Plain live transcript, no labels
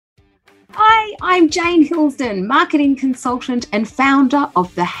Hi, I'm Jane Hilsden, marketing consultant and founder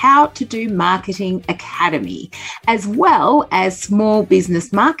of the How to Do Marketing Academy, as well as small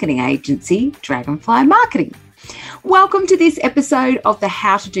business marketing agency, Dragonfly Marketing. Welcome to this episode of the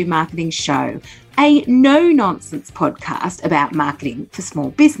How to Do Marketing Show, a no-nonsense podcast about marketing for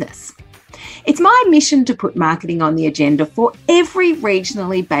small business. It's my mission to put marketing on the agenda for every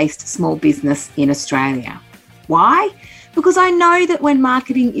regionally based small business in Australia. Why? Because I know that when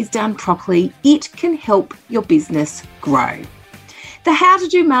marketing is done properly, it can help your business grow. The How to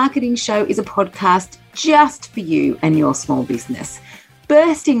Do Marketing Show is a podcast just for you and your small business.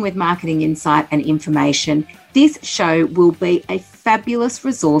 Bursting with marketing insight and information, this show will be a fabulous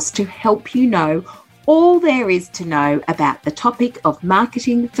resource to help you know all there is to know about the topic of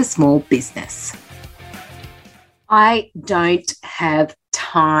marketing for small business. I don't have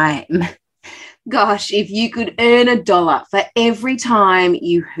time. Gosh, if you could earn $1 for every time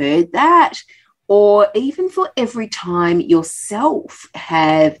you heard that, or even for every time yourself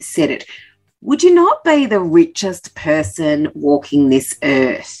have said it, would you not be the richest person walking this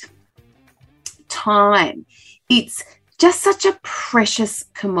earth? Time. It's just such a precious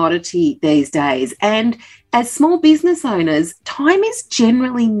commodity these days. And as small business owners, time is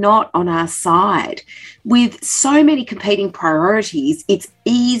generally not on our side. With so many competing priorities, it's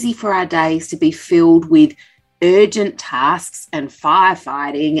easy for our days to be filled with urgent tasks and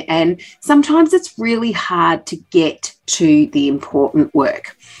firefighting, and sometimes it's really hard to get to the important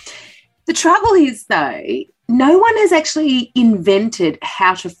work. The trouble is, though, no one has actually invented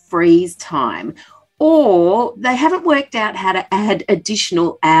how to freeze time, or they haven't worked out how to add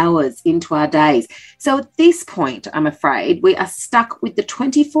additional hours into our days. So at this point, I'm afraid, we are stuck with the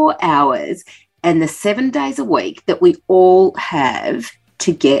 24 hours and the 7 days a week that we all have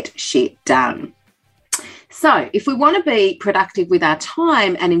to get shit done. So if we want to be productive with our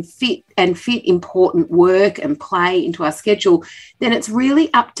time and fit important work and play into our schedule, then it's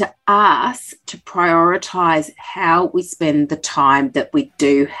really up to us to prioritise how we spend the time that we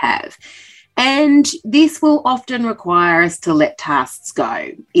do have. And this will often require us to let tasks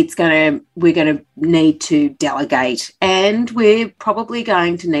go. We're going to need to delegate, and we're probably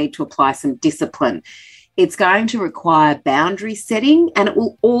going to need to apply some discipline. It's going to require boundary setting, and it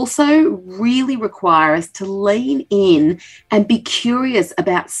will also really require us to lean in and be curious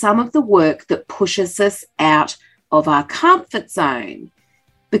about some of the work that pushes us out of our comfort zone.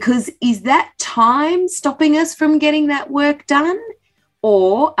 Because is that time stopping us from getting that work done?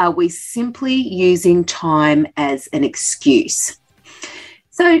 Or are we simply using time as an excuse?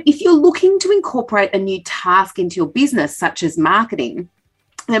 So if you're looking to incorporate a new task into your business, such as marketing,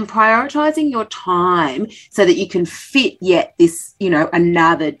 then prioritising your time so that you can fit yet this,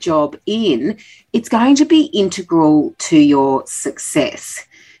 another job in, it's going to be integral to your success.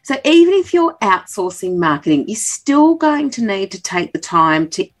 So even if you're outsourcing marketing, you're still going to need to take the time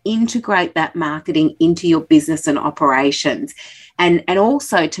to integrate that marketing into your business and operations, and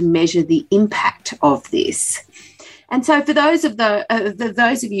also to measure the impact of this. And so for those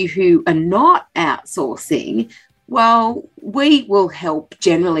of you who are not outsourcing, well, we will help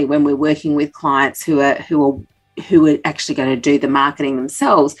generally when we're working with clients who are actually going to do the marketing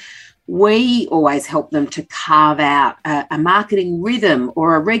themselves. We always help them to carve out a marketing rhythm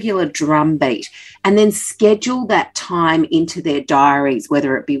or a regular drumbeat, and then schedule that time into their diaries,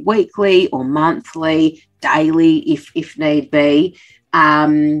 whether it be weekly or monthly, daily, if need be,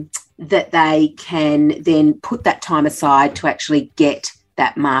 that they can then put that time aside to actually get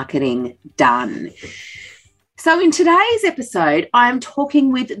that marketing done. So in today's episode, I'm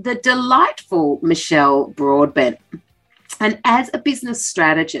talking with the delightful Michelle Broadbent. And as a business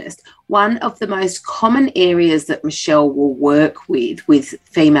strategist, one of the most common areas that Michelle will work with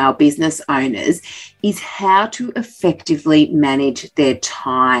female business owners is how to effectively manage their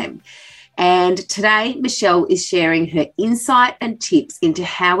time. And today, Michelle is sharing her insight and tips into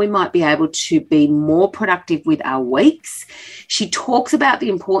how we might be able to be more productive with our weeks. She talks about the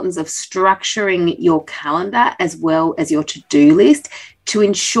importance of structuring your calendar as well as your to-do list to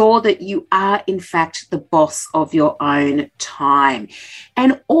ensure that you are, in fact, the boss of your own time.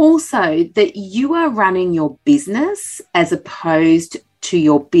 And also that you are running your business as opposed to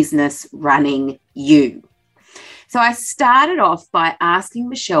your business running you. So I started off by asking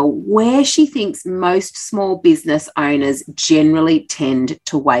Michelle where she thinks most small business owners generally tend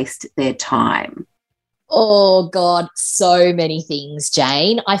to waste their time. Oh, God, so many things,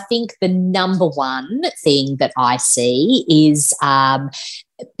 Jane. I think the number one thing that I see is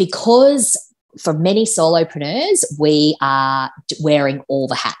because for many solopreneurs, we are wearing all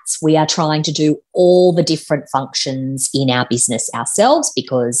the hats. We are trying to do all the different functions in our business ourselves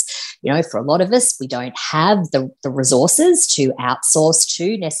because, for a lot of us, we don't have the resources to outsource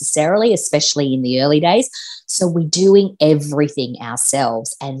to necessarily, especially in the early days. So we're doing everything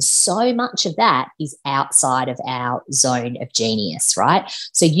ourselves. And so much of that is outside of our zone of genius, right?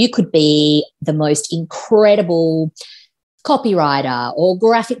 So you could be the most incredible copywriter or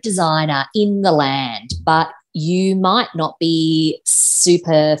graphic designer in the land, but you might not be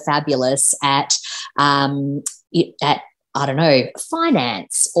super fabulous at I don't know,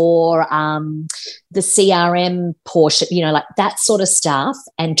 finance or the CRM portion, like that sort of stuff,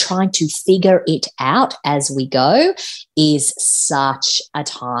 and trying to figure it out as we go is such a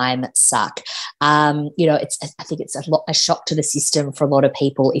time suck. I think it's a shock to the system for a lot of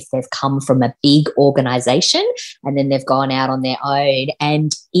people if they've come from a big organization and then they've gone out on their own.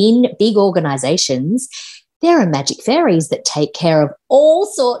 And in big organizations, there are magic fairies that take care of all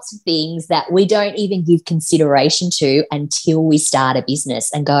sorts of things that we don't even give consideration to until we start a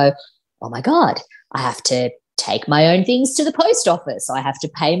business and go, oh my God, I have to take my own things to the post office. I have to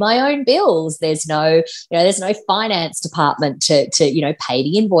pay my own bills. There's no finance department to pay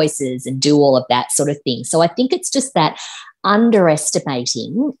the invoices and do all of that sort of thing. So I think it's just that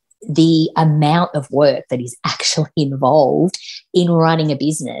underestimating the amount of work that is actually involved in running a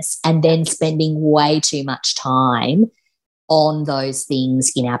business and then spending way too much time on those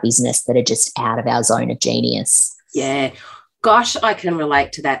things in our business that are just out of our zone of genius. Yeah. Gosh, I can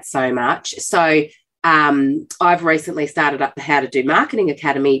relate to that so much. So I've recently started up the How to Do Marketing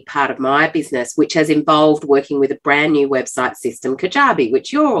Academy part of my business, which has involved working with a brand new website system, Kajabi,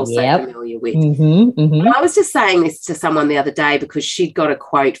 which you're also familiar with. And I was just saying this to someone the other day because she'd got a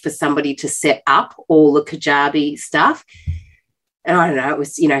quote for somebody to set up all the Kajabi stuff. And I don't know, it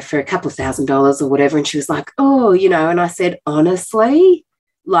was, for a couple of $1,000s or whatever. And she was like, oh, and I said, honestly,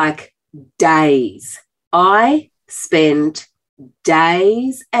 like days. I spend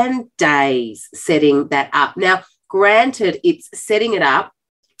days and days setting that up. Now, granted, it's setting it up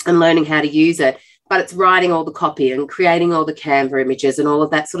and learning how to use it, but it's writing all the copy and creating all the Canva images and all of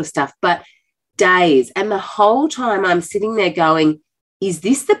that sort of stuff. But days. And the whole time I'm sitting there going, is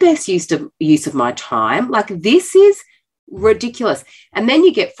this the best use of my time? Like, this is ridiculous. And then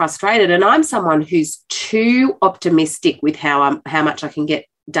you get frustrated. And I'm someone who's too optimistic with how much I can get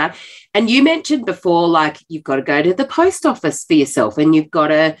done. And you mentioned before, like, you've got to go to the post office for yourself and you've got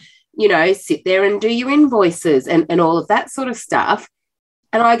to, sit there and do your invoices and all of that sort of stuff.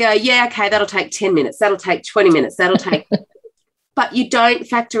 And I go, yeah, okay, that'll take 10 minutes. That'll take 20 minutes. That'll take, but you don't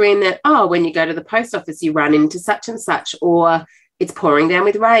factor in that, when you go to the post office, you run into such and such, or it's pouring down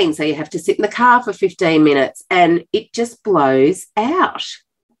with rain, so you have to sit in the car for 15 minutes and it just blows out.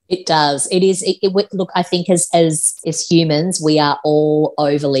 It does. It is. Look, I think as humans, we are all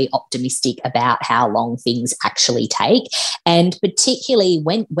overly optimistic about how long things actually take. And particularly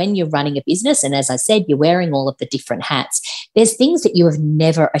when you're running a business, and as I said, you're wearing all of the different hats, there's things that you have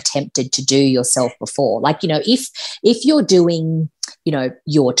never attempted to do yourself before. Like, if you're doing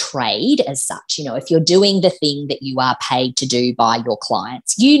your trade as such, if you're doing the thing that you are paid to do by your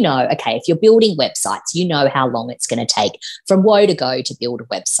clients, okay, if you're building websites, how long it's going to take from woe to go to build a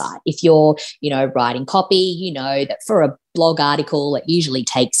website. If you're, writing copy, that for a blog article, it usually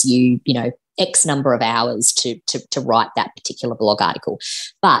takes you, X number of hours to write that particular blog article.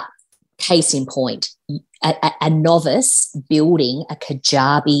 But case in point, a novice building a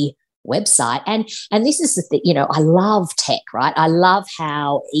Kajabi website. And this is the thing, I love tech, right? I love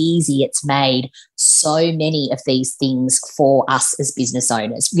how easy it's made so many of these things for us as business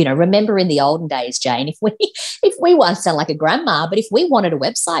owners. Remember in the olden days, Jane, if we want to sound like a grandma, but if we wanted a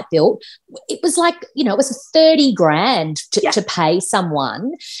website built, it was like, it was 30 grand to pay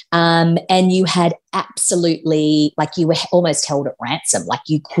someone. And you had absolutely, like, you were almost held at ransom. Like,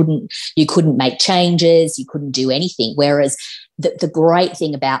 you couldn't make changes, you couldn't do anything. Whereas the great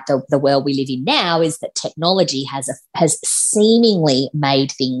thing about the world we live in now is that technology has seemingly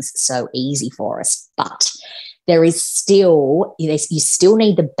made things so easy for us. But there is still, you still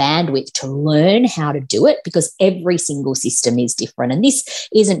need the bandwidth to learn how to do it, because every single system is different. And this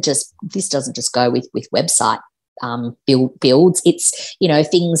doesn't just go with website builds. It's,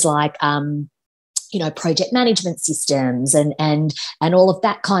 things like project management systems and all of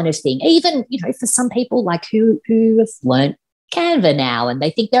that kind of thing. Even, for some people like who have learned Canva now and they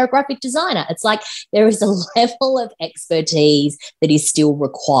think they're a graphic designer, it's like there is a level of expertise that is still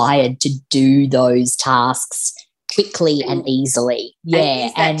required to do those tasks quickly and easily.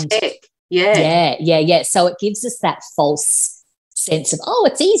 Yeah. And tech. Yeah. So it gives us that false sense of, oh,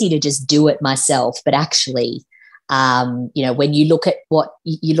 it's easy to just do it myself. But actually, when you look at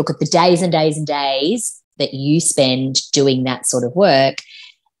the days and days and days that you spend doing that sort of work,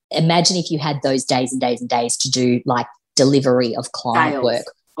 imagine if you had those days and days and days to do like delivery of client Sales. work.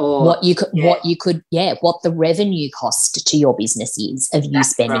 Or, what the revenue cost to your business is of you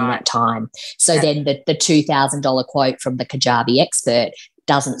spending that time. So then the $2,000 quote from the Kajabi expert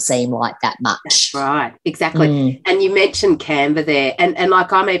doesn't seem like that much. That's right, exactly. And you mentioned Canva there, and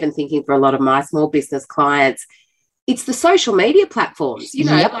like I'm even thinking for a lot of my small business clients, it's the social media platforms, you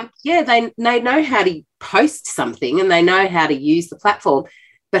know, they know how to post something and they know how to use the platform,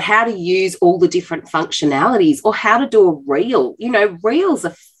 but how to use all the different functionalities or how to do a reel. You know, reels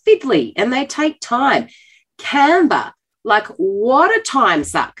are fiddly and they take time. Canva, like what a time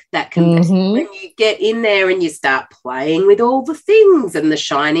suck that can be when you get in there and you start playing with all the things and the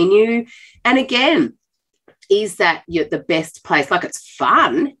shiny new. And again, is that you're the best place? Like it's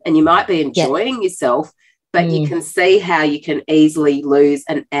fun and you might be enjoying yourself, but you can see how you can easily lose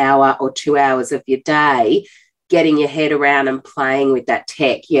an hour or 2 hours of your day getting your head around and playing with that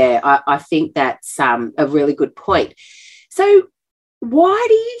tech. I think that's a really good point. So why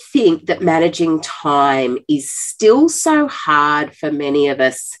do you think that managing time is still so hard for many of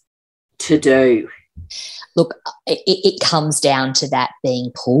us to do? Look, it comes down to that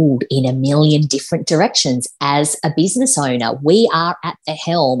being pulled in a million different directions. As a business owner, we are at the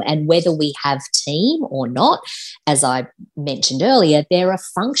helm, and whether we have team or not, as I mentioned earlier, there are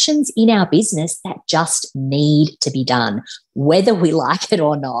functions in our business that just need to be done, whether we like it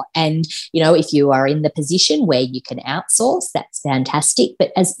or not. And, you know, if you are in the position where you can outsource, that's fantastic.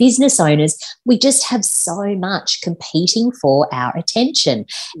 But as business owners, we just have so much competing for our attention.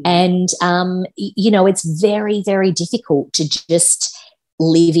 And, it's very, very difficult to just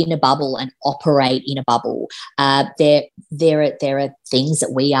live in a bubble and operate in a bubble. There are things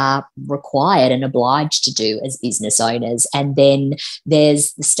that we are required and obliged to do as business owners. And then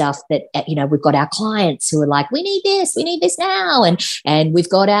there's the stuff that, we've got our clients who are like, we need this now. And we've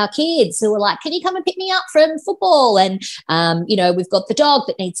got our kids who are like, can you come and pick me up from football? And, we've got the dog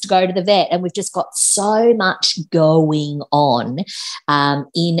that needs to go to the vet. And we've just got so much going on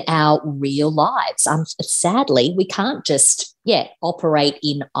in our real lives. Sadly, we can't just operate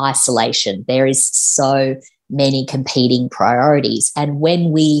in isolation. There is so many competing priorities. And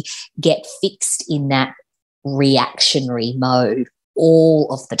when we get fixed in that reactionary mode all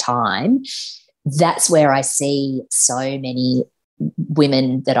of the time, that's where I see so many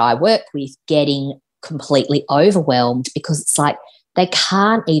women that I work with getting completely overwhelmed, because it's like they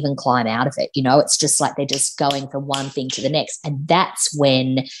can't even climb out of it. It's just like they're just going from one thing to the next. And that's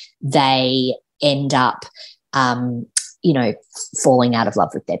when they end up falling out of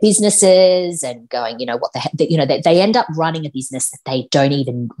love with their businesses and going, they end up running a business that they don't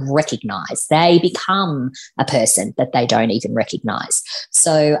even recognize. They become a person that they don't even recognize.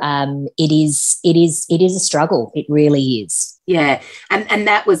 So it is a struggle. It really is. Yeah. And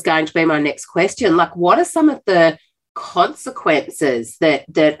that was going to be my next question. Like, what are some of the consequences that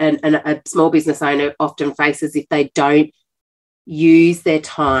a small business owner often faces if they don't use their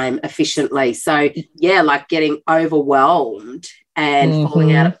time efficiently? So like getting overwhelmed and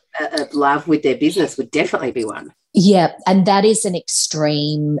falling out of love with their business would definitely be one. Yeah, and that is an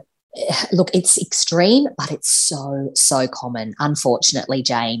extreme. Look, it's extreme, but it's so common. Unfortunately,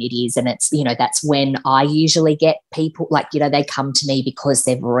 Jane, it is. And it's, that's when I usually get people like, they come to me because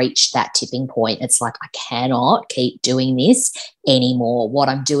they've reached that tipping point. It's like, I cannot keep doing this anymore. What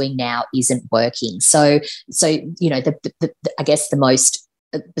I'm doing now isn't working. So I guess the most,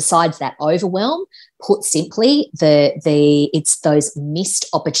 besides that overwhelm, put simply, it's those missed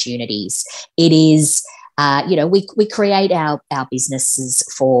opportunities. It is, we create our businesses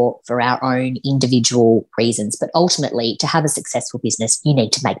for our own individual reasons, but ultimately to have a successful business, you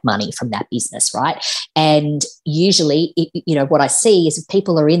need to make money from that business, right? And usually, what I see is if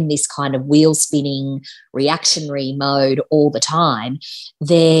people are in this kind of wheel spinning reactionary mode all the time,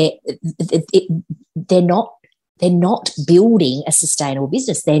 they're not building a sustainable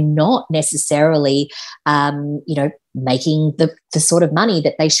business. They're not necessarily, making the sort of money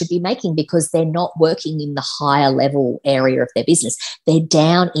that they should be making, because they're not working in the higher level area of their business. They're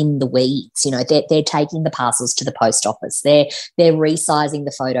down in the weeds. They're taking the parcels to the post office. They're resizing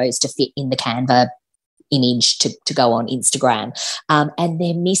the photos to fit in the Canva image to go on Instagram, and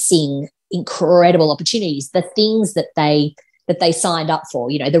they're missing incredible opportunities. The things that they signed up for,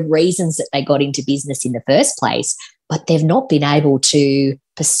 the reasons that they got into business in the first place, but they've not been able to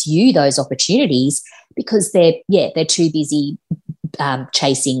pursue those opportunities because they're too busy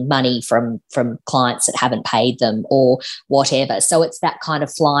chasing money from clients that haven't paid them or whatever. So it's that kind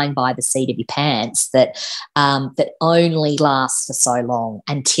of flying by the seat of your pants that only lasts for so long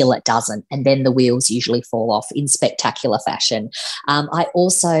until it doesn't, and then the wheels usually fall off in spectacular fashion. I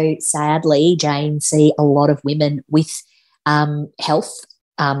also, sadly, Jane, see a lot of women with health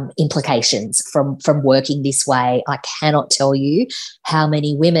implications from working this way. I cannot tell you how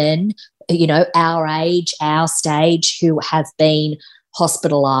many women, our age, our stage, who have been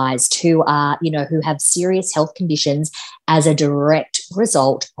hospitalized, who are, who have serious health conditions as a direct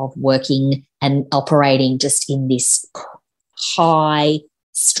result of working and operating just in this high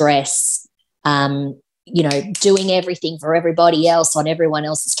stress, doing everything for everybody else on everyone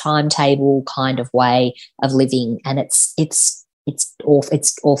else's timetable kind of way of living. And it's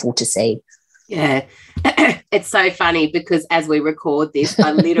awful to see. Yeah. It's so funny because as we record this,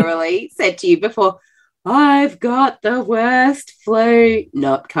 I literally said to you before, I've got the worst flu,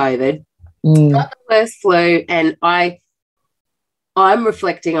 not COVID, not the worst flu. And I'm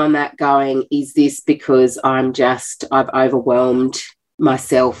reflecting on that going, is this because I've overwhelmed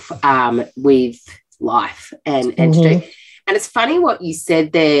myself with life and to do. And it's funny what you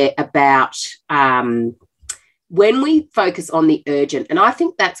said there about when we focus on the urgent, and I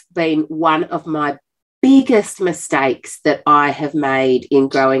think that's been one of my biggest mistakes that I have made in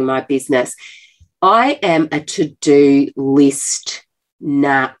growing my business. I am a to-do list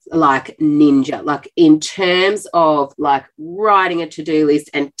like ninja, like in terms of like writing a to-do list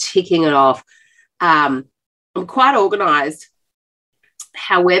and ticking it off. I'm quite organised.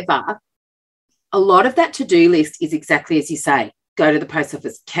 However, a lot of that to-do list is exactly as you say, go to the post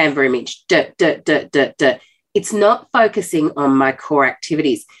office, Canva image, It's not focusing on my core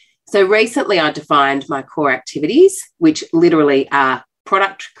activities. So recently I defined my core activities, which literally are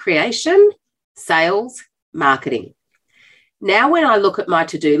product creation, sales, marketing. Now when I look at my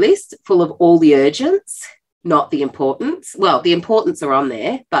to-do list full of all the urgents, not the importants, well, the importants are on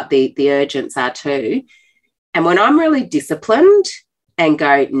there, but the urgents are too. And when I'm really disciplined and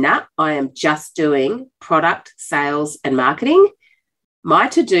go, nah, I am just doing product, sales, and marketing, my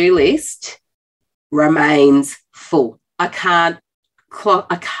to-do list remains full. I can't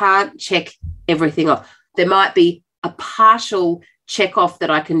check everything off. There might be a partial check off that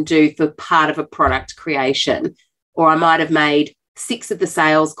I can do for part of a product creation, or I might have made 6 of the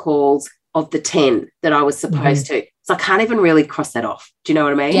sales calls of the 10 that I was supposed to. So I can't even really cross that off. Do you know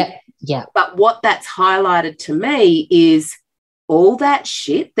what I mean? Yeah. But what that's highlighted to me is all that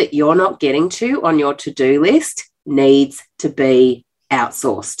shit that you're not getting to on your to-do list needs to be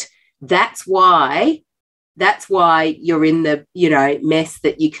outsourced. That's why you're in the, mess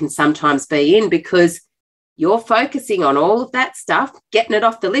that you can sometimes be in, because you're focusing on all of that stuff, getting it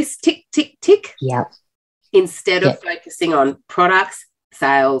off the list, tick, tick, tick. Yeah. Instead of focusing on products,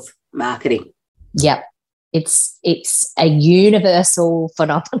 sales, marketing. Yep. It's a universal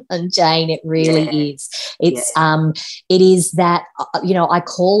phenomenon, Jane. It really is. It is that, I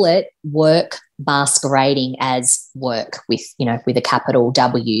call it work masquerading as work with a capital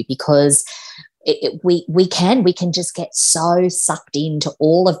W, because we can just get so sucked into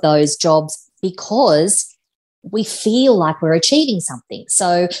all of those jobs because we feel like we're achieving something.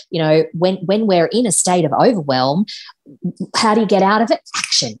 So, when we're in a state of overwhelm, how do you get out of it?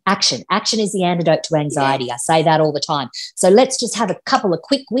 Action is the antidote to anxiety. I say that all the time. So let's just have a couple of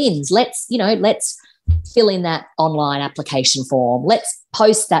quick wins. Let's fill in that online application form. Let's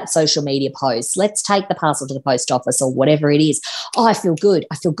post that social media post. Let's take the parcel to the post office or whatever it is. Oh, I feel good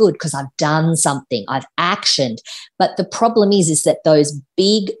because I've done something. I've actioned. But the problem is that those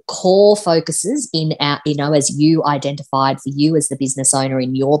big core focuses in our, as you identified for you as the business owner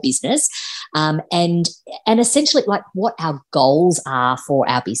in your business, and essentially like what our goals are for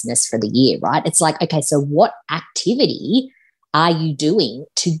our business for the year, right? It's like, okay, so what activity are you doing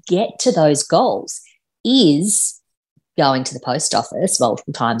to get to those goals? Is going to the post office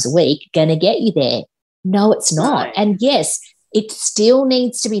multiple times a week going to get you there? No, it's not. No. And yes, it still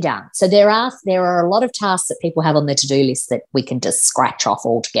needs to be done. So there are a lot of tasks that people have on their to-do list that we can just scratch off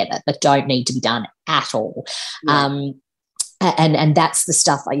altogether that don't need to be done at all. No. And that's the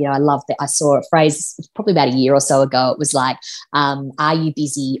stuff, I love that. I saw a phrase probably about a year or so ago. It was like, are you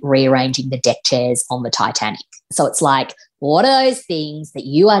busy rearranging the deck chairs on the Titanic? So it's like, what are those things that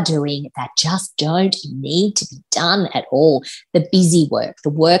you are doing that just don't need to be done at all? The busy work, the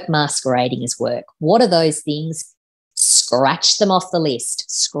work masquerading as work. What are those things? Scratch them off the list.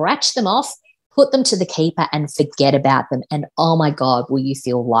 Scratch them off, put them to the keeper and forget about them. And oh my God, will you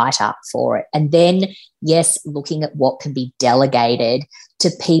feel lighter for it? And then, yes, looking at what can be delegated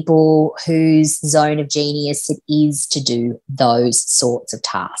to people whose zone of genius it is to do those sorts of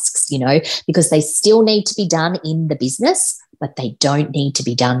tasks, because they still need to be done in the business, but they don't need to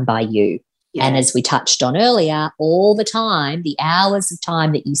be done by you. Yeah. And as we touched on earlier, all the time, the hours of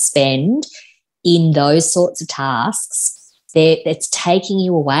time that you spend in those sorts of tasks, it's taking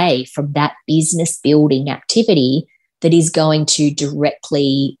you away from that business building activity that is going to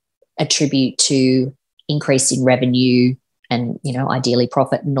directly attribute to increase in revenue and, ideally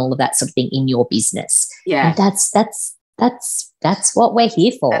profit and all of that sort of thing in your business. Yeah. And that's what we're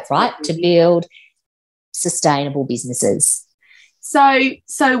here for, right? To build sustainable businesses.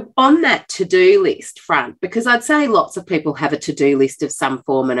 So on that to-do list front, because I'd say lots of people have a to-do list of some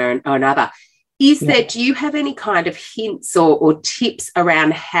form or another, do you have any kind of hints or tips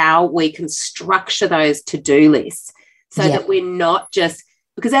around how we can structure those to-do lists so that we're not just,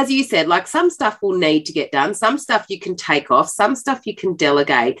 because as you said, like some stuff will need to get done, some stuff you can take off, some stuff you can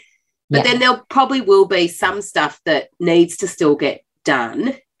delegate, but then there probably will be some stuff that needs to still get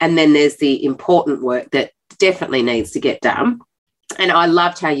done, and then there's the important work that definitely needs to get done. And I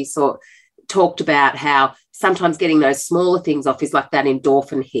loved how you talked about how sometimes getting those smaller things off is like that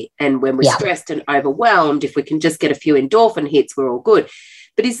endorphin hit. And when we're stressed and overwhelmed, if we can just get a few endorphin hits, we're all good.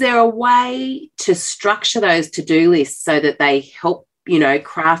 But is there a way to structure those to-do lists so that they help,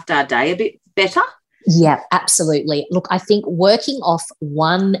 craft our day a bit better? Yeah, absolutely. Look, I think working off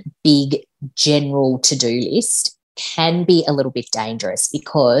one big general to-do list can be a little bit dangerous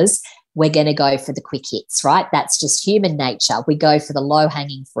because we're going to go for the quick hits, right? That's just human nature. We go for the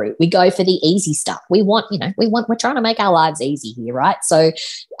low-hanging fruit. We go for the easy stuff. We're trying to make our lives easy here, right? So,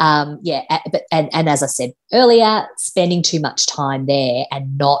 but as I said earlier, spending too much time there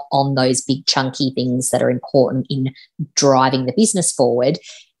and not on those big chunky things that are important in driving the business forward,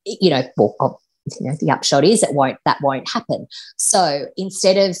 the upshot is that won't happen. So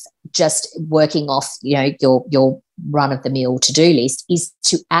instead of just working off, your run-of-the-mill to-do list, is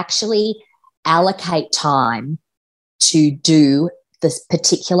to actually allocate time to do the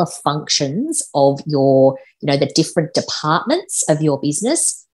particular functions of your, the different departments of your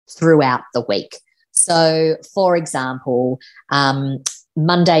business throughout the week. So, for example,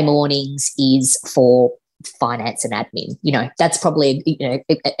 Monday mornings is for finance and admin. That's probably,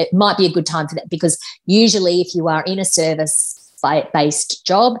 it might be a good time for that, because usually if you are in a service-based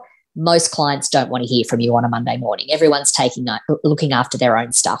job, most clients don't want to hear from you on a Monday morning. Everyone's looking after their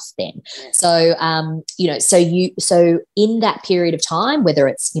own stuff then. So, so in that period of time, whether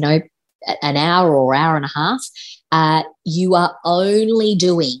it's, an hour or hour and a half, you are only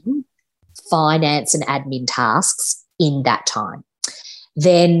doing finance and admin tasks in that time.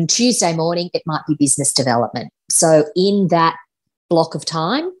 Then Tuesday morning, it might be business development. So in that block of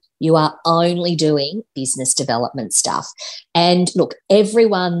time, you are only doing business development stuff. And look,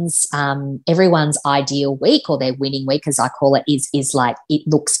 everyone's ideal week, or their winning week, as I call it, is like, it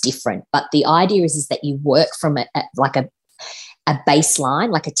looks different. But the idea is that you work from a baseline,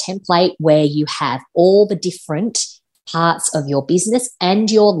 like a template, where you have all the different parts of your business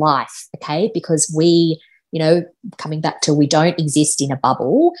and your life, okay? Because coming back to, we don't exist in a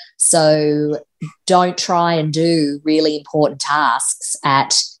bubble. So don't try and do really important tasks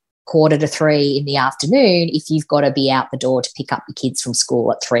at 2:45 in the afternoon if you've got to be out the door to pick up your kids from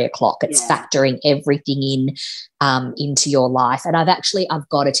school at 3:00. It's factoring everything into your life. And I've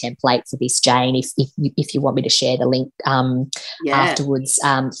got a template for this, Jane, if you want me to share the link afterwards,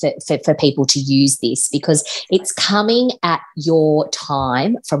 for people to use this, because it's coming at your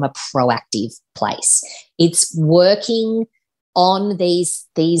time from a proactive place. It's working on these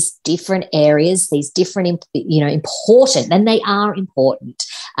different areas, these different, important, and they are important.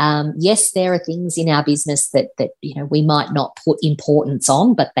 Yes, there are things in our business that we might not put importance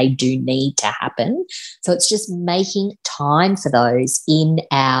on, but they do need to happen. So it's just making time for those in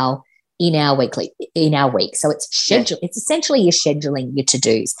our week. So it's schedule. It's essentially you're scheduling your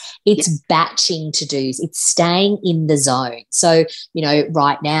to-dos. It's batching to-dos. It's staying in the zone. So,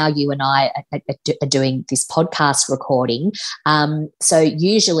 right now you and I are doing this podcast recording. So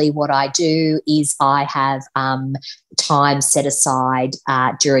usually what I do is I have time set aside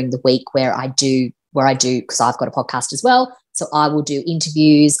during the week where I do, because I've got a podcast as well. So I will do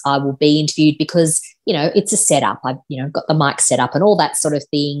interviews. I will be interviewed because, it's a setup. I've, got the mic set up and all that sort of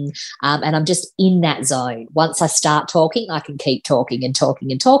thing. And I'm just in that zone. Once I start talking, I can keep talking and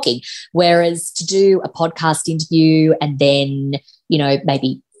talking and talking. Whereas to do a podcast interview and then,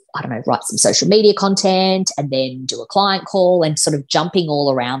 maybe, write some social media content and then do a client call and sort of jumping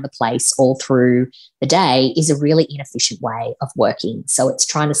all around the place all through the day is a really inefficient way of working. So it's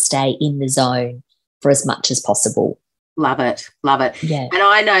trying to stay in the zone for as much as possible. Love it. Love it. Yeah. And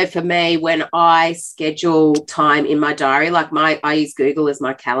I know for me, when I schedule time in my diary, like I use Google as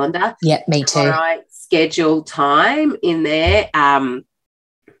my calendar. Yeah, me too. When I schedule time in there,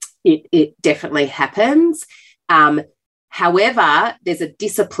 it definitely happens. However, there's a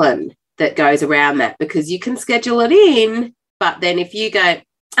discipline that goes around that, because you can schedule it in, but then if you go,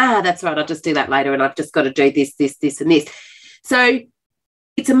 that's right, I'll just do that later, and I've just got to do this, this, this, and this. So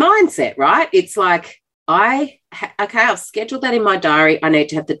it's a mindset, right? It's like, I've scheduled that in my diary. I need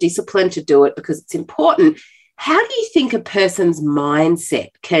to have the discipline to do it because it's important. How do you think a person's mindset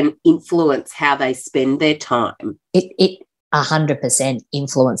can influence how they spend their time? It 100%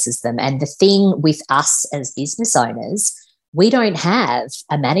 influences them. And the thing with us as business owners, we don't have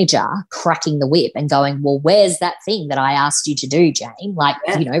a manager cracking the whip and going, well, where's that thing that I asked you to do, Jane? Like,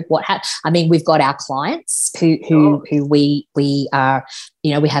 we've got our clients who we are,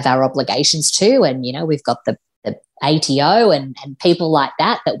 we have our obligations to, and, we've got the ATO and people like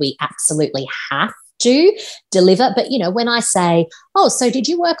that we absolutely have to deliver. But, when I say, so did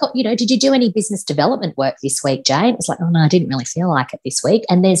you did you do any business development work this week, Jane? It's like, oh, no, I didn't really feel like it this week.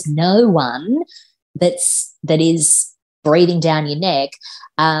 And there's no one that is breathing down your neck.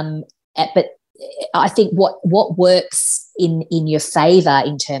 But I think what works in your favor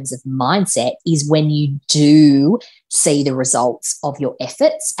in terms of mindset is when you do see the results of your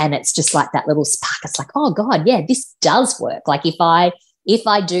efforts, and it's just like that little spark. It's like, oh God, yeah, this does work. Like if I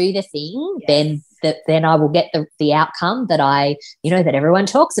do the thing, yes, then I will get the outcome that that everyone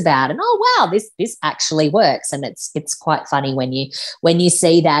talks about. And wow, this actually works. And it's quite funny when you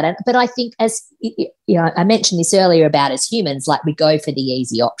see that. But I think, as I mentioned this earlier about, as humans, like, we go for the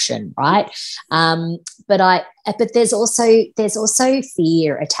easy option, right? But there's also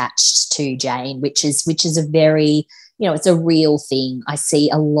fear attached to, Jane, which is a very, it's a real thing. I see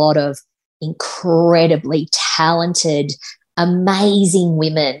a lot of incredibly talented, amazing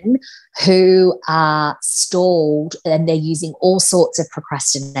women who are stalled, and they're using all sorts of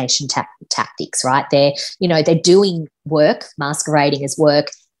procrastination tactics, right? They're doing work, masquerading as work,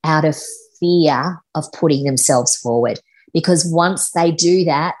 out of fear of putting themselves forward. Because once they do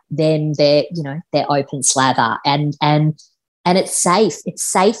that, then they're open slather, and it's safe. It's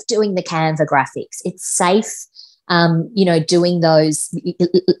safe doing the Canva graphics. It's safe, doing those,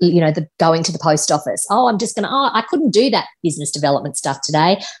 the going to the post office. I couldn't do that business development stuff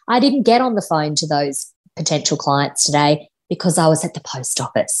today. I didn't get on the phone to those potential clients today because I was at the post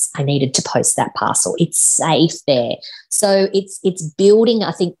office. I needed to post that parcel. It's safe there. So it's building,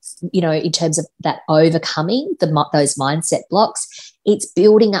 I think, in terms of that overcoming those mindset blocks, it's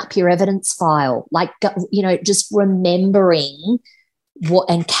building up your evidence file, like, just remembering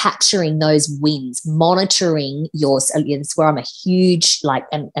and capturing those wins, monitoring yours. It's where I'm a huge,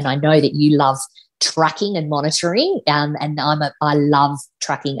 and I know that you love tracking and monitoring, and I love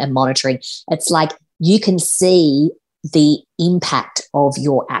tracking and monitoring. It's like you can see the impact of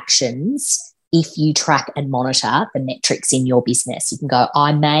your actions if you track and monitor the metrics in your business. You can go,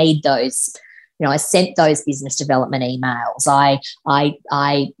 I made those, I sent those business development emails. I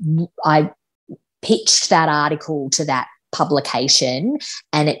pitched that article to that publication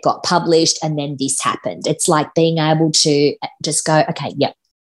and it got published, and then this happened. It's like being able to just go, okay, yep,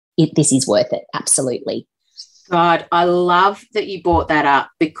 this is worth it. Absolutely. God, I love that you brought that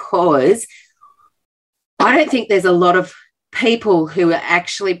up, because I don't think there's a lot of people who are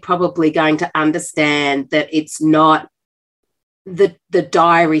actually probably going to understand that it's not the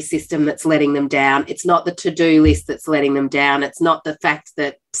diary system that's letting them down. It's not the to-do list that's letting them down. It's not the fact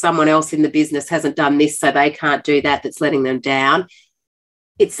that someone else in the business hasn't done this, so they can't do that, that's letting them down.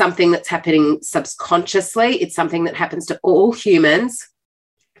 It's something that's happening subconsciously. It's something that happens to all humans.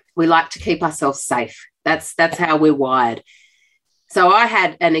 We like to keep ourselves safe. That's how we're wired. So I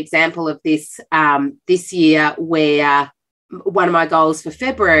had an example of this this year, where one of my goals for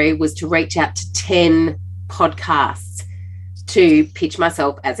February was to reach out to 10 podcasts to pitch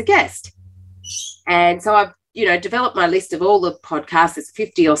myself as a guest. And so I've, developed my list of all the podcasts. There's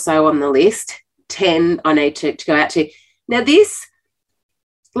 50 or so on the list. 10 I need to go out to. Now this,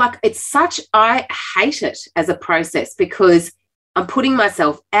 I hate it as a process, because I'm putting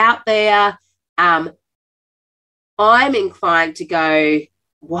myself out there. I'm inclined to go,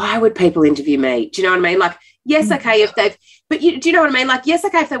 why would people interview me? Do you know what I mean? Like, yes, okay, do you know what I mean? Like, yes,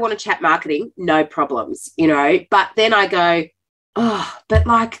 okay, if they want to chat marketing, no problems, but then I go,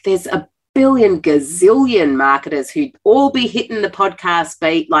 but there's a billion gazillion marketers who'd all be hitting the podcast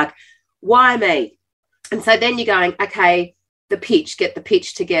beat. Like, why me? And so then you're going, okay, get the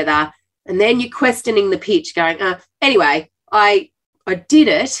pitch together. And then you're questioning the pitch, going, anyway, I did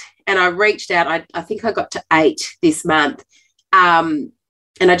it, and I reached out. I think I got to 8 this month. And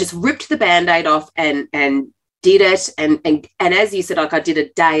I just ripped the Band-Aid off and did it. And as you said, like I did a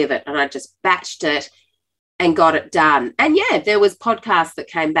day of it and I just batched it and got it done. And yeah, there was podcasts that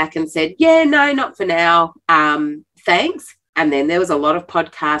came back and said, yeah, no, not for now. Thanks. And then there was a lot of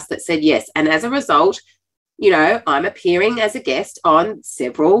podcasts that said yes. And as a result, you know, I'm appearing as a guest on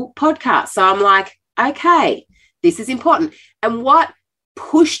several podcasts. So I'm like, okay, this is important. And what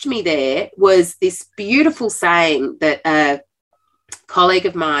pushed me there was this beautiful saying that a colleague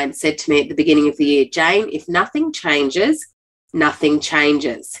of mine said to me at the beginning of the year, Jane, if nothing changes, nothing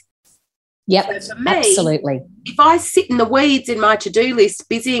changes. Yep, so for me, absolutely. If I sit in the weeds in my to-do list,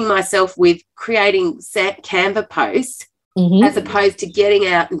 busying myself with creating Canva posts, as opposed to getting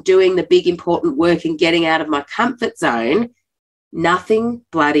out and doing the big important work and getting out of my comfort zone, nothing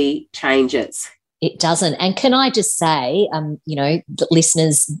bloody changes. It doesn't. And can I just say, you know,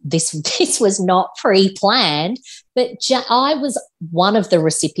 listeners, this was not pre-planned, but I was one of the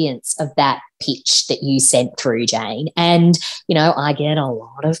recipients of that pitch that you sent through, Jane. And, you know, I get a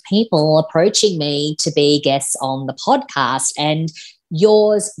lot of people approaching me to be guests on the podcast, and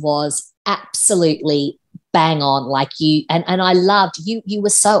yours was absolutely bang on, like you. And I loved you were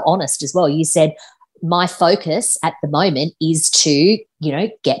so honest as well. You said, my focus at the moment is to, you know,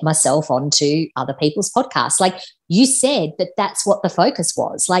 get myself onto other people's podcasts. Like you said that's what the focus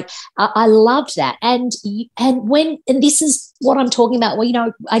was. Like I loved that. And this is what I'm talking about. Well, you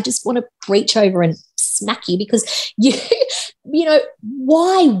know, I just want to reach over and smack you because you know,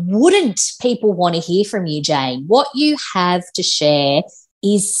 why wouldn't people want to hear from you, Jane? What you have to share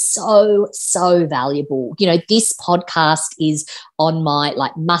is so valuable. You know, this podcast is on my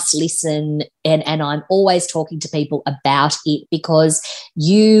must listen, and I'm always talking to people about it because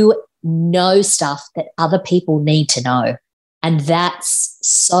you know stuff that other people need to know. And that's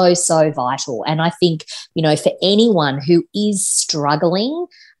so vital. And I think, you know, for anyone who is struggling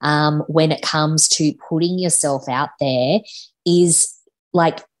when it comes to putting yourself out there, is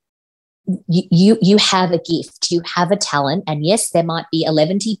like, you have a gift, you have a talent, and yes, there might be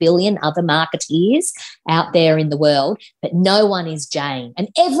 11 billion other marketeers out there in the world, but no one is Jane, and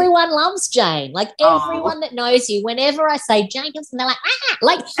everyone loves Jane. Like everyone that knows you, whenever I say Jane, they're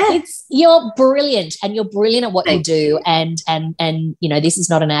like, you're brilliant, and you're brilliant at what you do. And you know, this is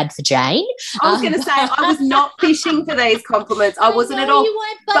not an ad for Jane. I was going to say, I was not fishing for these compliments. I wasn't at all. You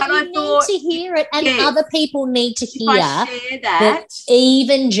weren't, but you need to hear it, and other people need to hear that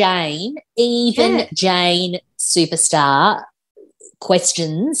even Jane superstar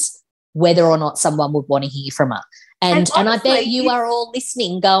questions whether or not someone would want to hear from her. And honestly, I bet you are all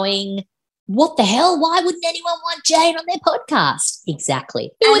listening going, what the hell? Why wouldn't anyone want Jane on their podcast?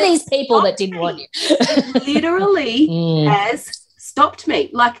 Exactly. Who are these people that didn't want you? It literally has stopped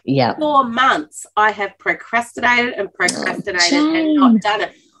me. Like 4 months I have procrastinated and not done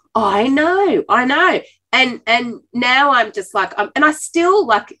it. I know. And now I'm just like, and I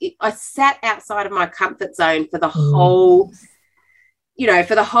still I sat outside of my comfort zone for the whole, you know,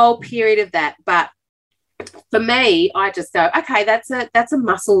 for the whole period of that. But for me, I just go, okay, that's a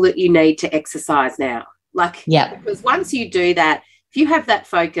muscle that you need to exercise now. Like, because once you do that, if you have that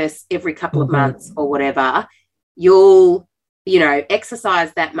focus every couple of months or whatever, you'll, you know,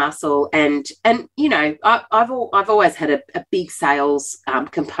 exercise that muscle. And you know, I've always had a big sales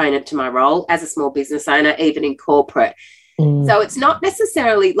component to my role as a small business owner, even in corporate. So it's not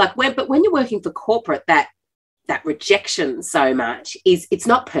necessarily like when you're working for corporate, that rejection so much it's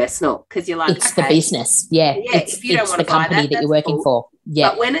not personal, because you're like, it's the business. It's, if you don't want the to buy company that you're working for.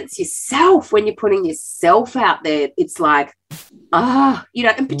 But when it's yourself, when you're putting yourself out there, it's like, you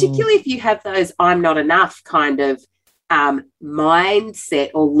know, and particularly if you have those I'm not enough kind of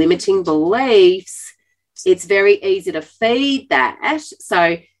mindset or limiting beliefs, it's very easy to feed that.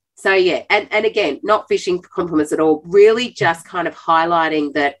 So yeah, and again, not fishing for compliments at all, really just kind of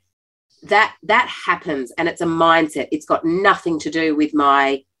highlighting that happens, and it's a mindset. It's got nothing to do with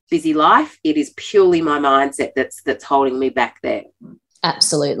my busy life. It is purely my mindset that's holding me back there.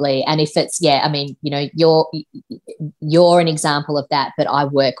 Absolutely. And if it's, I mean, you know, you're an example of that, but I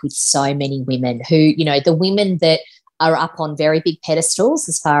work with so many women who, you know, the women that are up on very big pedestals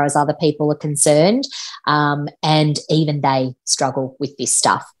as far as other people are concerned, and even they struggle with this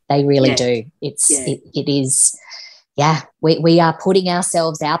stuff. They really do. It is, we are putting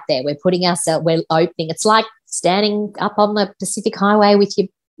ourselves out there. We're opening. It's like standing up on the Pacific Highway with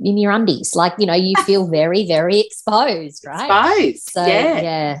in your undies. Like, you know, you feel very, very exposed, right? Exposed. So,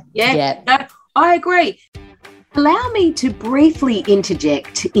 No, I agree. Allow me to briefly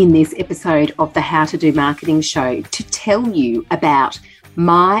interject in this episode of the How to Do Marketing show to tell you about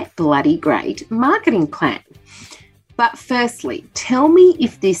My Bloody Great Marketing Plan. But firstly, tell me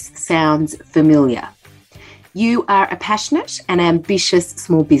if this sounds familiar. You are a passionate and ambitious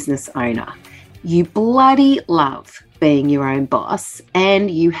small business owner. You bloody love being your own boss, and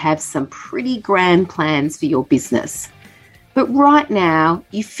you have some pretty grand plans for your business. But right now,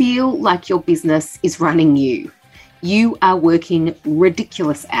 you feel like your business is running you. You are working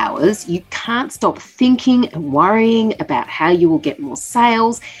ridiculous hours. You can't stop thinking and worrying about how you will get more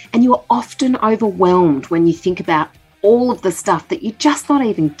sales, and you are often overwhelmed when you think about all of the stuff that you're just not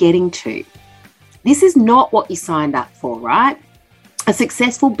even getting to. This is not what you signed up for, right? A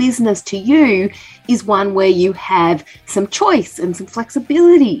successful business to you is one where you have some choice and some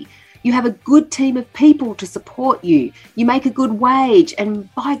flexibility. You have a good team of people to support you. You make a good wage,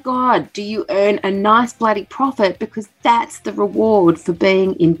 and by God, do you earn a nice bloody profit, because that's the reward for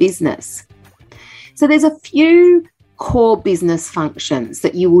being in business. So there's a few core business functions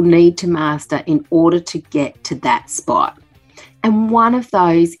that you will need to master in order to get to that spot. And one of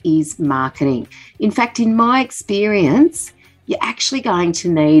those is marketing. In fact, in my experience, you're actually going to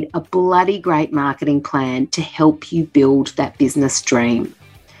need a bloody great marketing plan to help you build that business dream.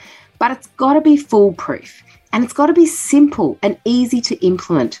 But it's got to be foolproof, and it's got to be simple and easy to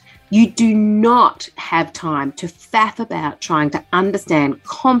implement. You do not have time to faff about trying to understand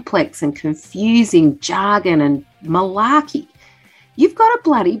complex and confusing jargon and malarkey. You've got a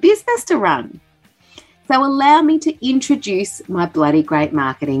bloody business to run. So allow me to introduce my bloody great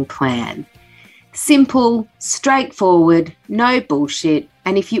marketing plan. Simple, straightforward, no bullshit.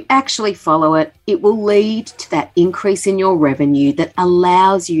 And if you actually follow it, it will lead to that increase in your revenue that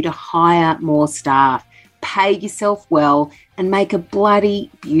allows you to hire more staff, pay yourself well, and make a bloody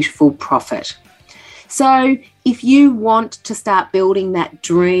beautiful profit. So if you want to start building that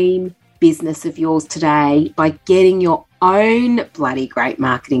dream business of yours today by getting your own bloody great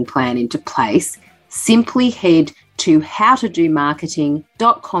marketing plan into place, simply head to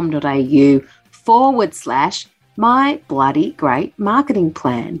howtodomarketing.com.au/my bloody great marketing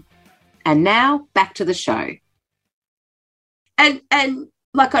plan. And now back to the show. And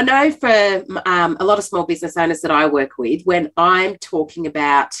like, I know for a lot of small business owners that I work with, when I'm talking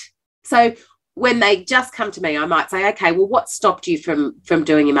about, so when they just come to me, I might say, okay, well, what stopped you from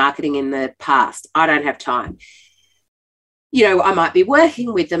doing your marketing in the past? I don't have time. You know, I might be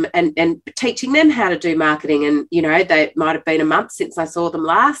working with them and teaching them how to do marketing. And, you know, they might have been a month since I saw them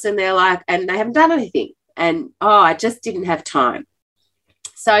last, and they're like, and they haven't done anything. And, I just didn't have time.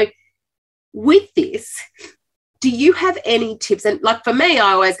 So with this, do you have any tips? And like for me,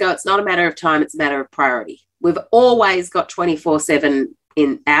 I always go, it's not a matter of time, it's a matter of priority. We've always got 24/7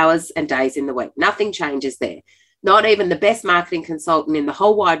 in hours and days in the week. Nothing changes there. Not even the best marketing consultant in the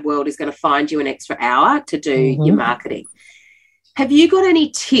whole wide world is going to find you an extra hour to do your marketing. Have you got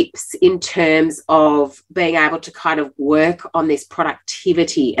any tips in terms of being able to kind of work on this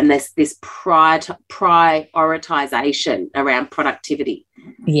productivity and this prioritization around productivity?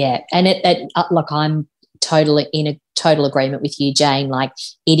 Yeah, and look, I'm totally in a total agreement with you, Jane. Like,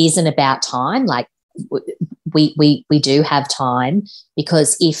 it isn't about time. Like, we do have time,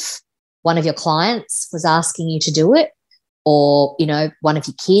 because if one of your clients was asking you to do it, or, you know, one of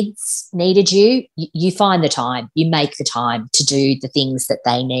your kids needed you, you find the time, you make the time to do the things that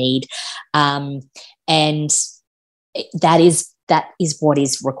they need. And that is what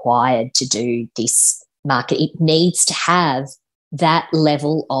is required to do this market. It needs to have that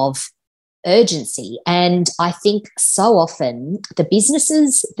level of urgency. And I think so often the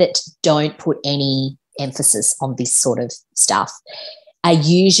businesses that don't put any emphasis on this sort of stuff are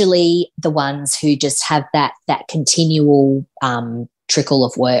usually the ones who just have that continual trickle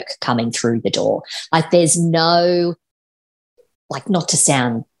of work coming through the door. Like, there's no, like, not to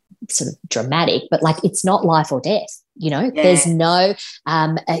sound sort of dramatic, but like, it's not life or death. You know, there's no,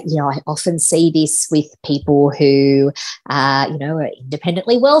 you know, I often see this with people who, you know, are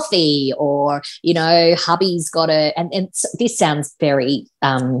independently wealthy, or, you know, hubby's got and this sounds very,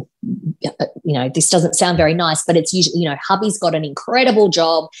 you know, this doesn't sound very nice, but it's usually, you know, hubby's got an incredible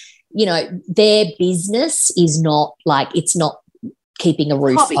job. You know, their business is not like, it's not keeping a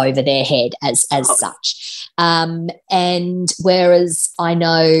roof over their head as such. And whereas I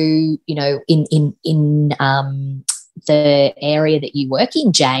know, you know, in the area that you work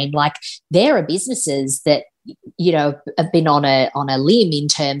in, Jane, like, there are businesses that, you know, have been on a limb in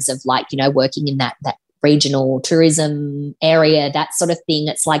terms of, like, you know, working in that regional tourism area, that sort of thing.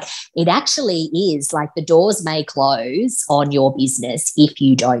 It's like, it actually is like, the doors may close on your business if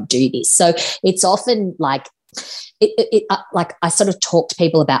you don't do this. So it's often like, Like I sort of talk to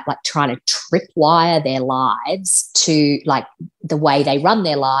people about like trying to tripwire their lives to like the way they run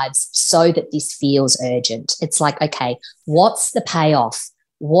their lives so that this feels urgent. It's like, okay, what's the payoff?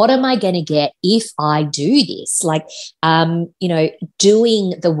 What am I going to get if I do this? Like,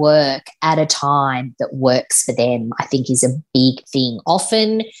 doing the work at a time that works for them, I think is a big thing.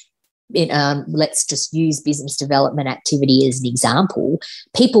 Often, let's just use business development activity as an example.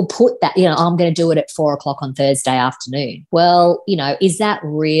 People put that, I'm going to do it at 4:00 on Thursday afternoon. Well, is that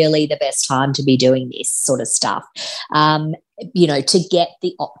really the best time to be doing this sort of stuff? To get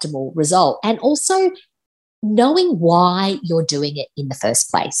the optimal result. And also, knowing why you're doing it in the first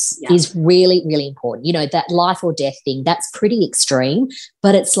place is really, really important. That life or death thing, that's pretty extreme,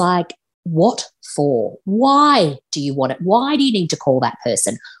 but it's like, what for? Why do you want it? Why do you need to call that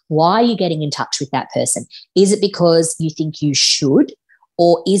person? Why are you getting in touch with that person? Is it because you think you should?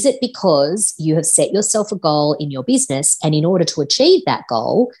 Or is it because you have set yourself a goal in your business, and in order to achieve that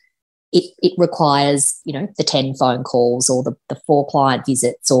goal, it requires, the 10 phone calls or the 4 client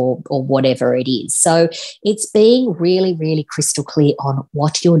visits or whatever it is. So it's being really, really crystal clear on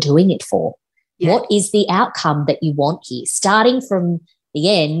what you're doing it for. Yeah. What is the outcome that you want here? Starting from the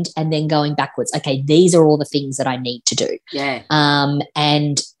end and then going backwards. Okay, these are all the things that I need to do. Yeah. And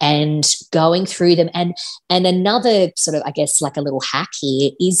going through them. And another sort of, I guess, like a little hack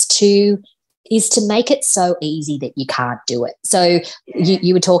here is to make it so easy that you can't do it. So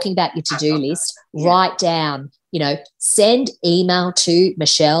you were talking about your to-do list. Write down, send email to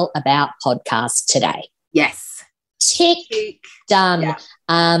Michelle about podcast today. Yes. Tick. Done.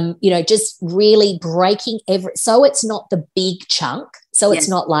 Yeah. Just really breaking so it's not the big chunk. So it's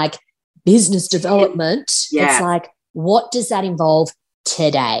not like business development. Yeah. It's like, what does that involve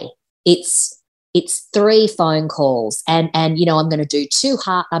today? It's 3 phone calls and I'm going to do 2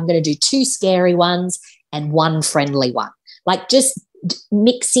 scary ones and 1 friendly one. Like just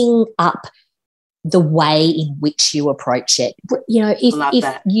mixing up the way in which you approach it.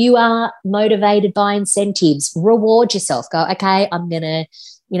 If you are motivated by incentives, reward yourself. Go, okay, I'm going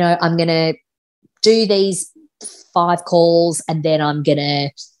to do these 5 calls and then I'm going to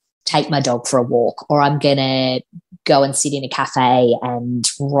take my dog for a walk, or I'm going to go and sit in a cafe and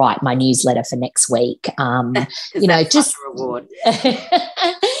write my newsletter for next week. Just a reward.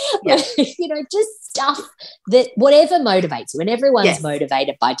 Just stuff that whatever motivates you, and everyone's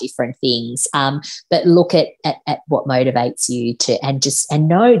motivated by different things. But look at what motivates you and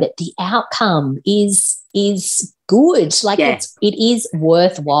know that the outcome is good. Like it is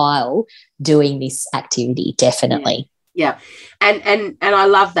worthwhile doing this activity. Definitely. Yeah. And I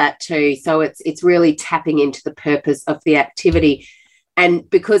love that too. So it's really tapping into the purpose of the activity. And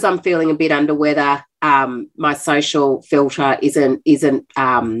because I'm feeling a bit under weather, my social filter isn't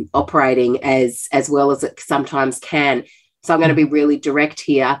operating as well as it sometimes can. So I'm going to be really direct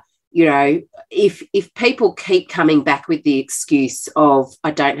here. If people keep coming back with the excuse of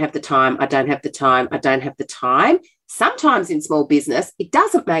I don't have the time, sometimes in small business, it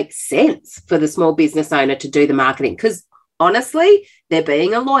doesn't make sense for the small business owner to do the marketing because, honestly, they're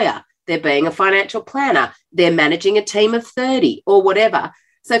being a lawyer, they're being a financial planner, they're managing a team of 30 or whatever.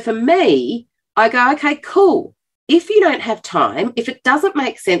 So for me, I go, okay, cool. If you don't have time, if it doesn't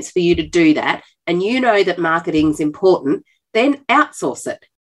make sense for you to do that and you know that marketing's important, then outsource it.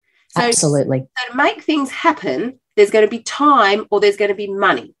 So, absolutely. So to make things happen, there's going to be time or there's going to be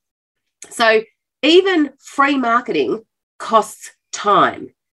money. So even free marketing costs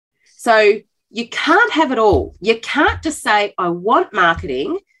time. So you can't have it all. You can't just say, I want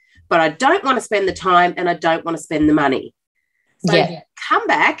marketing, but I don't want to spend the time and I don't want to spend the money. So come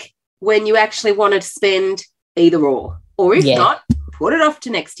back when you actually want to spend either or if not, put it off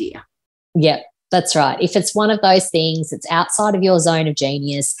to next year. Yeah. That's right. If it's one of those things that's outside of your zone of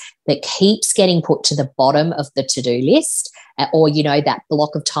genius that keeps getting put to the bottom of the to-do list, or, that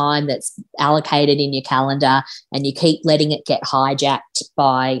block of time that's allocated in your calendar and you keep letting it get hijacked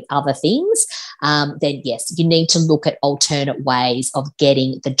by other things, then yes, you need to look at alternate ways of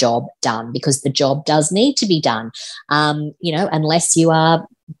getting the job done because the job does need to be done, unless you are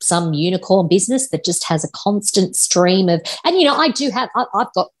some unicorn business that just has a constant stream of, and,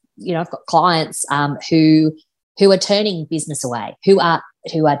 I've got clients who are turning business away, who are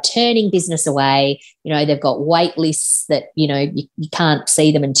turning business away. They've got wait lists that, you can't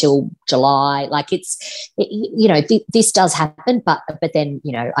see them until July. Like this does happen, but then,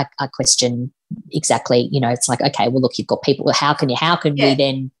 I question exactly, it's like, okay, well, look, you've got people, how can we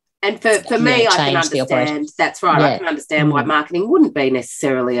then? And for me, I can understand. That's right. Yeah. I can understand why marketing wouldn't be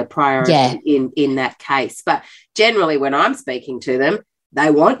necessarily a priority in that case. But generally, when I'm speaking to them, They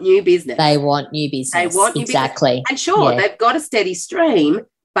want new business. They want new business. They want new exactly. Business. And sure, they've got a steady stream,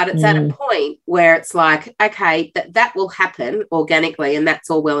 but it's at a point where it's like, okay, that will happen organically and that's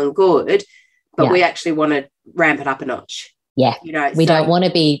all well and good, but we actually want to ramp it up a notch. Yeah. We don't want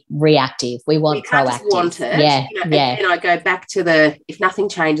to be reactive. We want proactive. Just want it. Yeah. And I go back to if nothing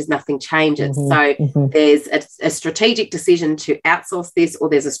changes, nothing changes. So there's a strategic decision to outsource this, or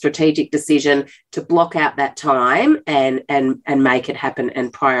there's a strategic decision to block out that time and make it happen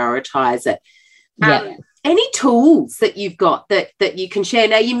and prioritize it. Any tools that you've got that you can share?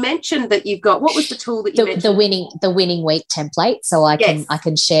 Now, you mentioned that you've got, what was the tool that you mentioned? The winning week template. So I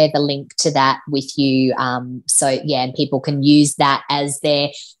can share the link to that with you. And people can use that as their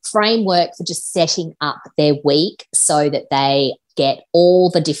framework for just setting up their week so that they get all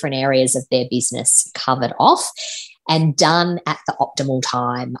the different areas of their business covered off and done at the optimal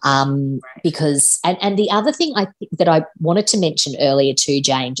time. Because the other thing I think that I wanted to mention earlier too,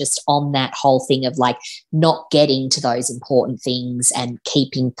 Jane, just on that whole thing of like not getting to those important things and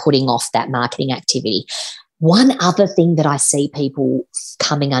putting off that marketing activity. One other thing that I see people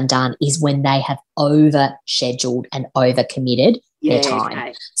coming undone is when they have over scheduled and over committed their time.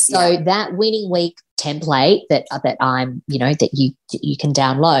 Okay. So that winning week template that I'm, that you can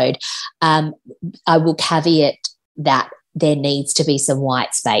download, I will caveat that there needs to be some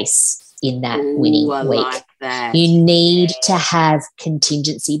white space in that winning week. Like that. You need to have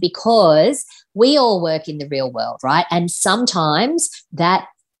contingency, because we all work in the real world, right? And sometimes that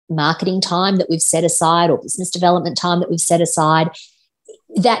marketing time that we've set aside, or business development time that we've set aside,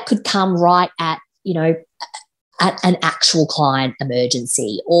 that could come right at an actual client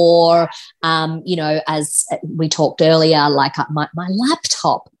emergency, or as we talked earlier, like my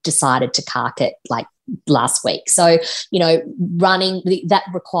laptop decided to cark it like last week. So, running that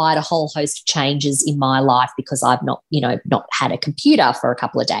required a whole host of changes in my life because I've not had a computer for a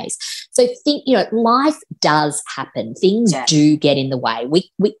couple of days. So think, life does happen. Things do get in the way. We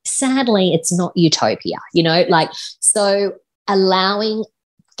sadly, it's not utopia, so allowing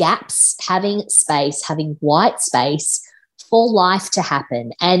gaps, having space, having white space for life to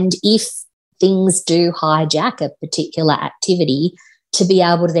happen. And if things do hijack a particular activity, to be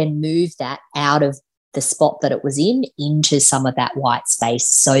able to then move that out of the spot that it was into some of that white space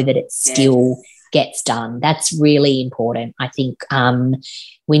so that it still gets done. That's really important. I think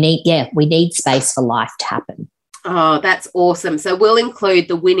we need space for life to happen. Oh, that's awesome. So we'll include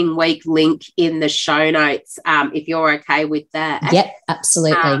the winning week link in the show notes if you're okay with that. Yep,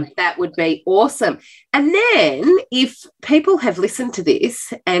 absolutely. That would be awesome. And then if people have listened to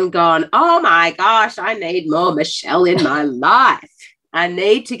this and gone, oh my gosh, I need more Michelle in my life. I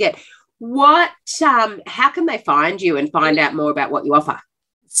need to get how can they find you and find out more about what you offer?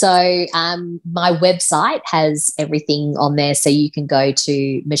 So my website has everything on there. So you can go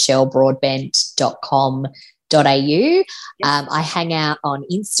to michellebroadbent.com.au. I hang out on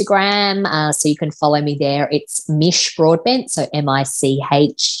Instagram, so you can follow me there. It's Mish Broadbent, so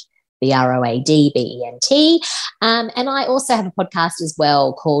MICH BROADBENT. And I also have a podcast as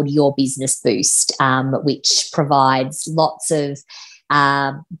well called Your Business Boost, which provides lots of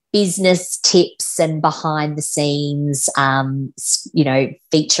business tips and behind the scenes,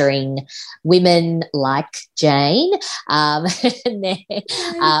 featuring women like Jane, and then,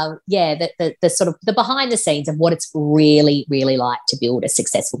 the sort of the behind the scenes of what it's really, really like to build a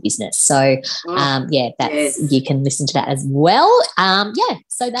successful business. So, you can listen to that as well.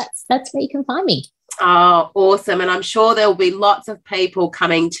 So that's where you can find me. Oh, awesome. And I'm sure there'll be lots of people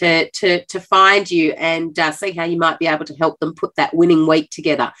coming to find you and see how you might be able to help them put that winning week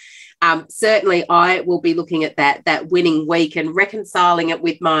together. Certainly I will be looking at that winning week and reconciling it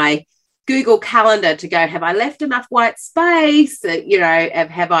with my Google Calendar to go, have I left enough white space? Have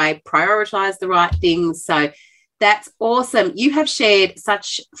I prioritized the right things? So that's awesome. You have shared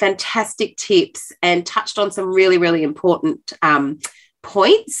such fantastic tips and touched on some really, really important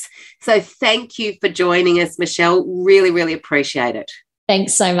points. So thank you for joining us, Michelle. Really, really appreciate it.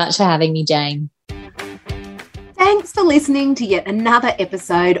 Thanks so much for having me, Jane. Thanks for listening to yet another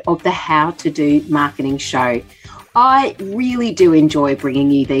episode of the How to Do Marketing Show. I really do enjoy bringing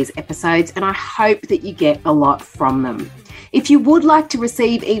you these episodes, and I hope that you get a lot from them. If you would like to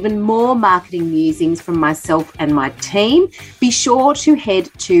receive even more marketing musings from myself and my team, be sure to head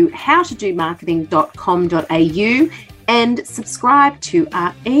to howtodomarketing.com.au and subscribe to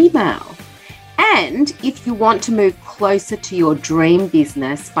our email. And if you want to move closer to your dream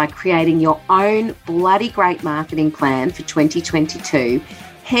business by creating your own bloody great marketing plan for 2022,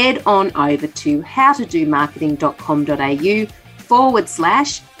 head on over to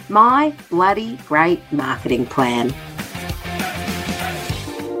howtodomarketing.com.au/my bloody great marketing plan.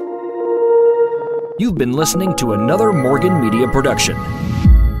 You've been listening to another Morgan Media production.